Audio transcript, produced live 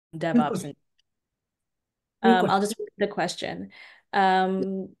Good DevOps. question. Good question. I'll just repeat the question.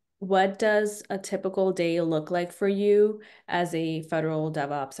 What does a typical day look like for you as a federal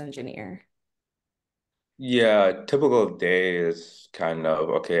DevOps engineer? Yeah, typical day is kind of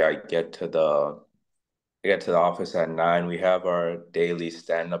okay. I get to the office at 9. We have our daily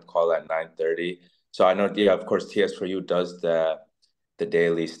stand-up call at 9:30. So I know, yeah, of course, TS for you does the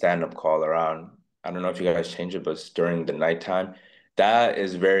daily stand-up call around. I don't know if you guys change it, but it's during the nighttime. That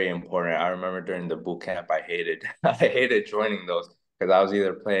is very important. I remember during the boot camp, I hated I hated joining those because I was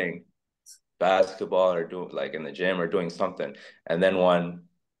either playing basketball or doing like in the gym or doing something. And then when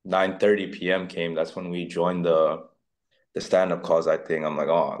 9:30 p.m. came, that's when we joined the stand-up calls. I think I'm like,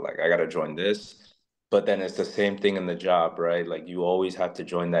 oh, like I gotta join this. But then it's the same thing in the job, right? Like you always have to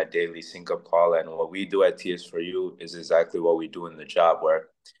join that daily sync up call. And what we do at TS for you is exactly what we do in the job, where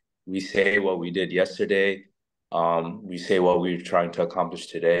we say what we did yesterday, we say what we're trying to accomplish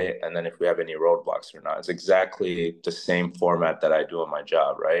today, and then if we have any roadblocks or not. It's exactly the same format that I do in my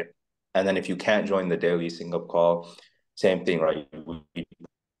job, right? And then if you can't join the daily sync up call, same thing, right? We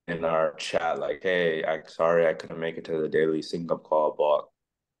in our chat like, hey, I sorry I couldn't make it to the daily sync up call, but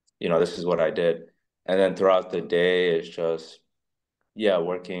this is what I did. And then throughout the day, it's just yeah,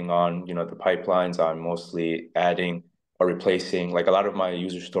 working on, the pipelines. I'm mostly adding or replacing like a lot of my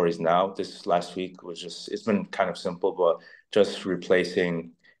user stories now. This last week was it's been kind of simple, but just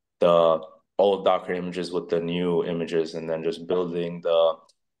replacing the old Docker images with the new images and then just building the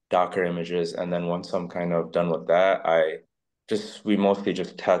Docker images. And then once I'm kind of done with that, we mostly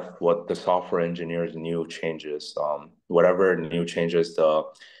just test what the software engineer's new changes. Whatever new changes the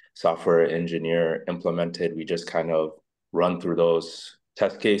software engineer implemented, we just kind of run through those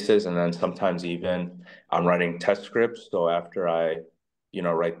test cases. And then sometimes even I'm writing test scripts. So after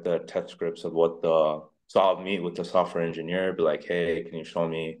write the test scripts of so I'll meet with the software engineer, be like, hey, can you show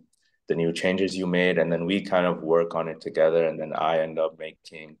me the new changes you made? And then we kind of work on it together. And then I end up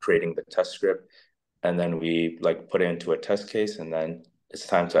creating the test script. And then we like put it into a test case. And then it's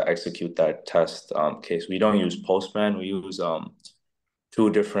time to execute that test case. We don't use Postman. We use two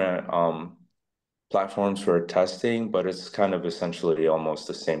different platforms for testing, but it's kind of essentially almost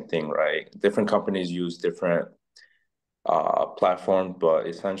the same thing, right? Different companies use different platforms, but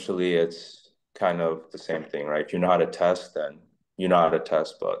essentially it's kind of the same thing, right? If you know how to test, then you know how to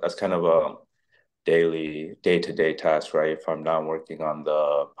test, but that's kind of a daily, day-to-day task, right? If I'm not working on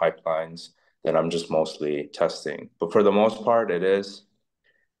the pipelines, then I'm just mostly testing. But for the most part, it is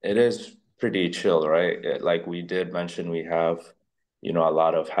pretty chill, right? Like we did mention, we have, a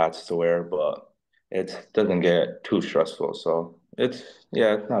lot of hats to wear, but it doesn't get too stressful. So yeah,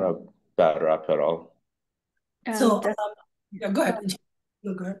 it's not a bad rap at all. So, That's yeah, go oh, ahead.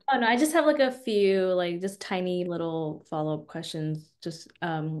 No, go ahead. oh no, I just have like a few like just tiny little follow-up questions just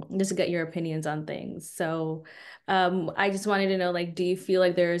to get your opinions on things. So I just wanted to know like do you feel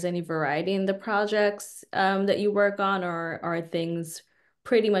like there is any variety in the projects that you work on, or are things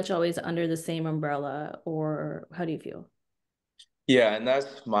pretty much always under the same umbrella, or how do you feel? Yeah, and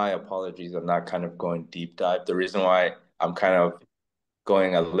that's my apologies. I'm not kind of going deep dive. The reason why I'm kind of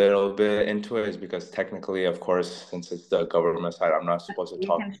going a little bit into it is because technically, of course, since it's the government side, I'm not supposed to You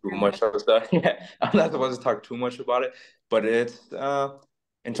talk can too share that. much of stuff. Yeah, I'm not supposed to talk too much about it. But it's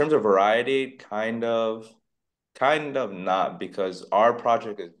in terms of variety, kind of not, because our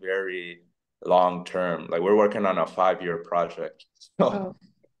project is very long term. Like we're working on a 5-year project. So Oh,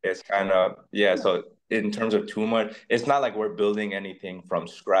 it's kind of, yeah. So in terms of too much, it's not like we're building anything from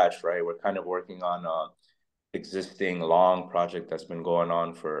scratch, right? We're kind of working on a existing long project that's been going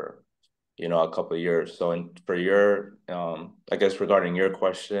on for, a couple of years. So for your, I guess regarding your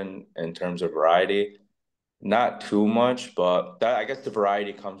question in terms of variety, not too much, but that I guess the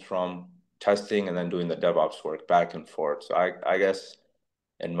variety comes from testing and then doing the DevOps work back and forth. So I guess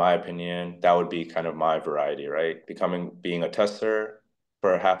in my opinion, that would be kind of my variety, right? Being a tester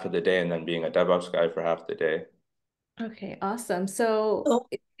for half of the day and then being a DevOps guy for half the day. okay, awesome. So So,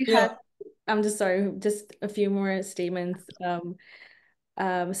 if you yeah. had, I'm just sorry, just a few more statements. So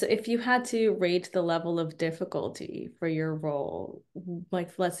if you had to rate the level of difficulty for your role,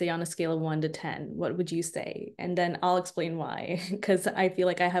 like let's say on a scale of 1 to 10, what would you say? And then I'll explain why, because I feel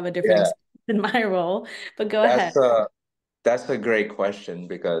like I have a different Yeah, experience in my role. But go ahead. that's a that's a great question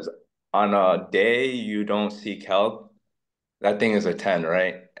because on a day you don't seek help, that thing is a 10,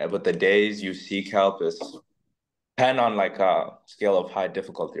 right? But the days you seek help is 10 on like a scale of high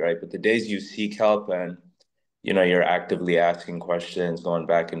difficulty, right? But the days you seek help and you're actively asking questions, going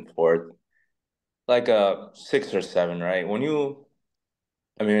back and forth, like a 6 or 7, right? I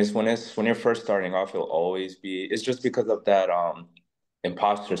mean, it's when you're first starting off, it'll always be. It's just because of that.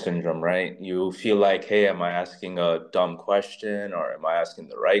 imposter syndrome, right? You feel like, hey, am I asking a dumb question or am I asking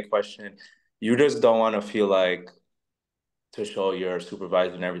the right question? You just don't want to feel like to show your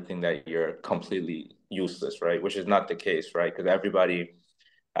supervisor and everything that you're completely useless, right? Which is not the case, right? Because everybody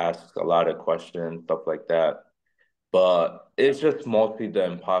asks a lot of questions, stuff like that. But it's just mostly the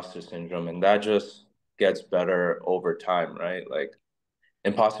imposter syndrome, and that just gets better over time, right? Like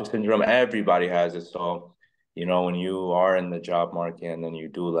imposter syndrome, everybody has it. So, when you are in the job market and then you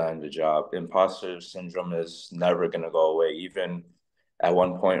do land a job, imposter syndrome is never going to go away. Even at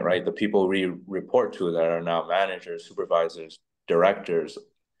one point, right? The people we report to that are now managers, supervisors, directors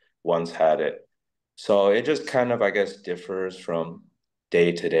once had it. So it just kind of, I guess, differs from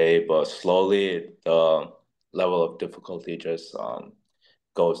day to day, but slowly the level of difficulty just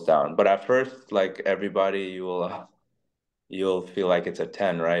goes down. But at first, like everybody, you'll feel like it's a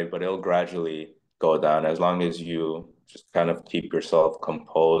 10, right? But it'll gradually go down as long as you just kind of keep yourself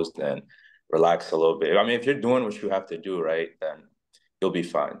composed and relax a little bit. I mean, if you're doing what you have to do, right, then you'll be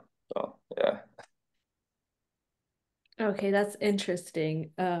fine. So, yeah. Okay, that's interesting.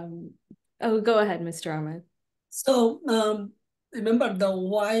 Oh, go ahead, Mr. Ahmed. So remember the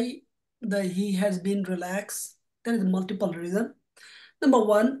why he has been relaxed. There is multiple reason. Number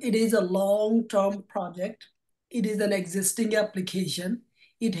one, it is a long-term project. It is an existing application.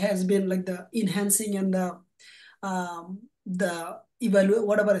 It has been like the enhancing and the evaluate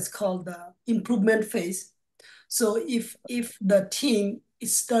whatever is called the improvement phase. So if the team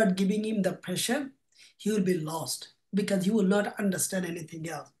start giving him the pressure, he will be lost because he will not understand anything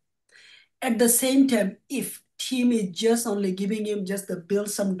else. At the same time, if team is just only giving him just the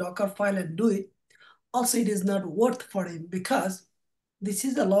build some Docker file and do it, also it is not worth for him because this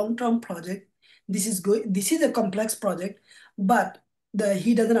is a long-term project. This is a complex project, but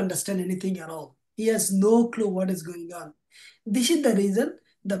he doesn't understand anything at all. He has no clue what is going on. This is the reason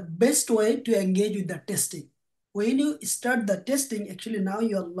the best way to engage with the testing. When you start the testing, actually now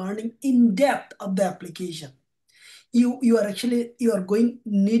you are learning in depth of the application. You are going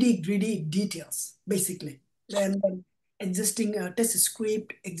nitty gritty details basically, and then existing test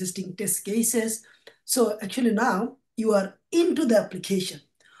script, existing test cases. So actually now you are into the application.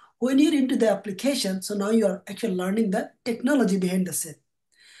 When you're into the application, so now you are actually learning the technology behind the scene.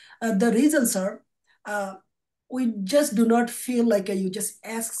 The reasons are, uh, we just do not feel like you just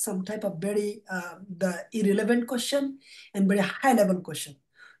ask some type of very the irrelevant question and very high level question.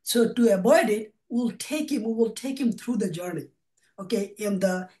 So to avoid it, we will take him through the journey. Okay, and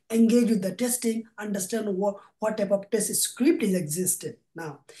the engage with the testing, understand what type of test script is existed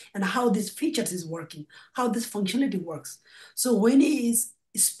now, and how this features is working, how this functionality works. So when he is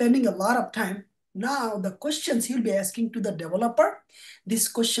spending a lot of time, now the questions he'll be asking to the developer, these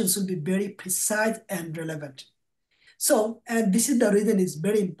questions will be very precise and relevant. So, and this is the reason it's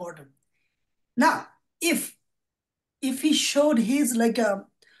very important. Now, if he showed his like a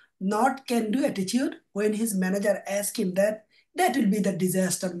not can do attitude when his manager asked him that, that will be the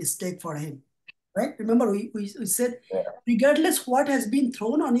disaster mistake for him, right? Remember we said, Yeah. regardless what has been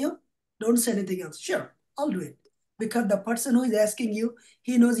thrown on you, don't say anything else. Sure, I'll do it. Because the person who is asking you,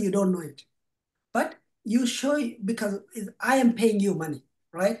 he knows you don't know it. But you show because I am paying you money,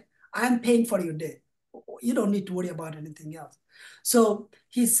 right? I am paying for your day. You don't need to worry about anything else. So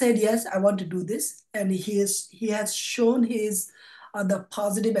he said, yes, I want to do this. And he has shown his the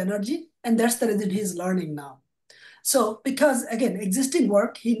positive energy. And that's the reason he's learning now. So because again, existing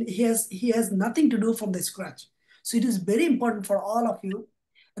work, he has nothing to do from the scratch. So it is very important for all of you,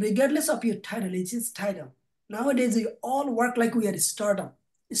 regardless of your title, it's his title. Nowadays, we all work like we are a startup.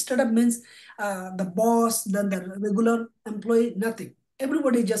 Startup means the boss, then the regular employee, nothing.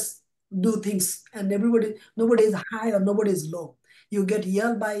 Everybody just do things and nobody is high or nobody is low. You get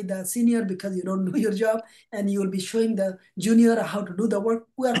yelled by the senior because you don't do your job and you will be showing the junior how to do the work.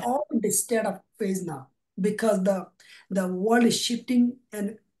 We are all in this startup phase now because the world is shifting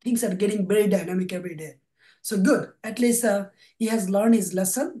and things are getting very dynamic every day. So good, at least he has learned his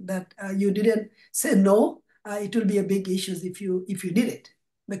lesson that you didn't say no. It will be a big issue if you did it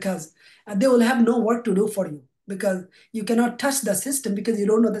because they will have no work to do for you because you cannot touch the system because you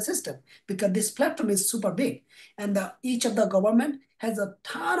don't know the system because this platform is super big and each of the government has a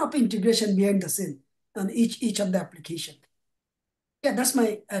ton of integration behind the scene on each of the application. Yeah, that's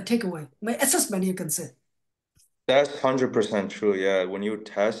my takeaway, my assessment you can say. That's 100% true. Yeah, when you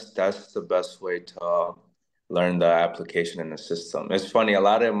test, that's the best way to learn the application in the system. It's funny, a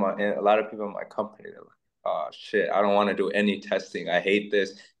lot of people in my company, they're like, "Oh shit, I don't want to do any testing. I hate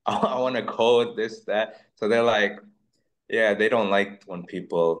this. I want to code this, that." So they're like, yeah, they don't like when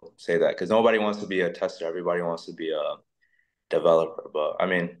people say that because nobody wants to be a tester. Everybody wants to be a developer. But I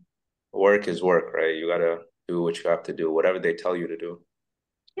mean, work is work, right? You gotta do what you have to do, whatever they tell you to do.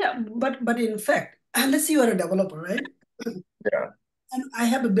 Yeah, but in fact, unless you are a developer, right? Yeah. And I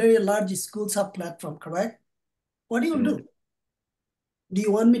have a very large school sub platform, correct? What do you Mm. do? Do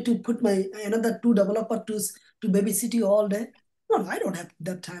you want me to put my another two developer to babysit you all day? No, I don't have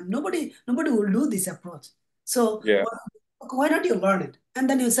that time. Nobody will do this approach. So Yeah. why not you learn it? And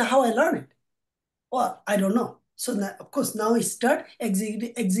then you say, how I learn it? Well, I don't know. So now, of course, now we start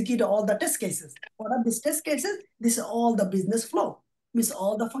execute all the test cases. What are these test cases? This is all the business flow, means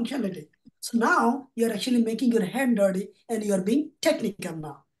all the functionality. So now you're actually making your hand dirty and you're being technical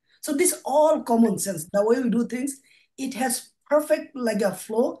now. So this all common sense. The way we do things, it has perfect like a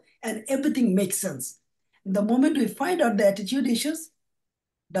flow and everything makes sense. The moment we find out the attitude issues,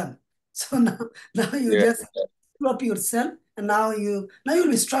 done. So now you Yeah. just up yourself, and now you'll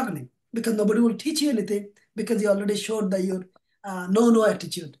be struggling because nobody will teach you anything because you already showed the your no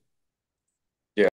attitude.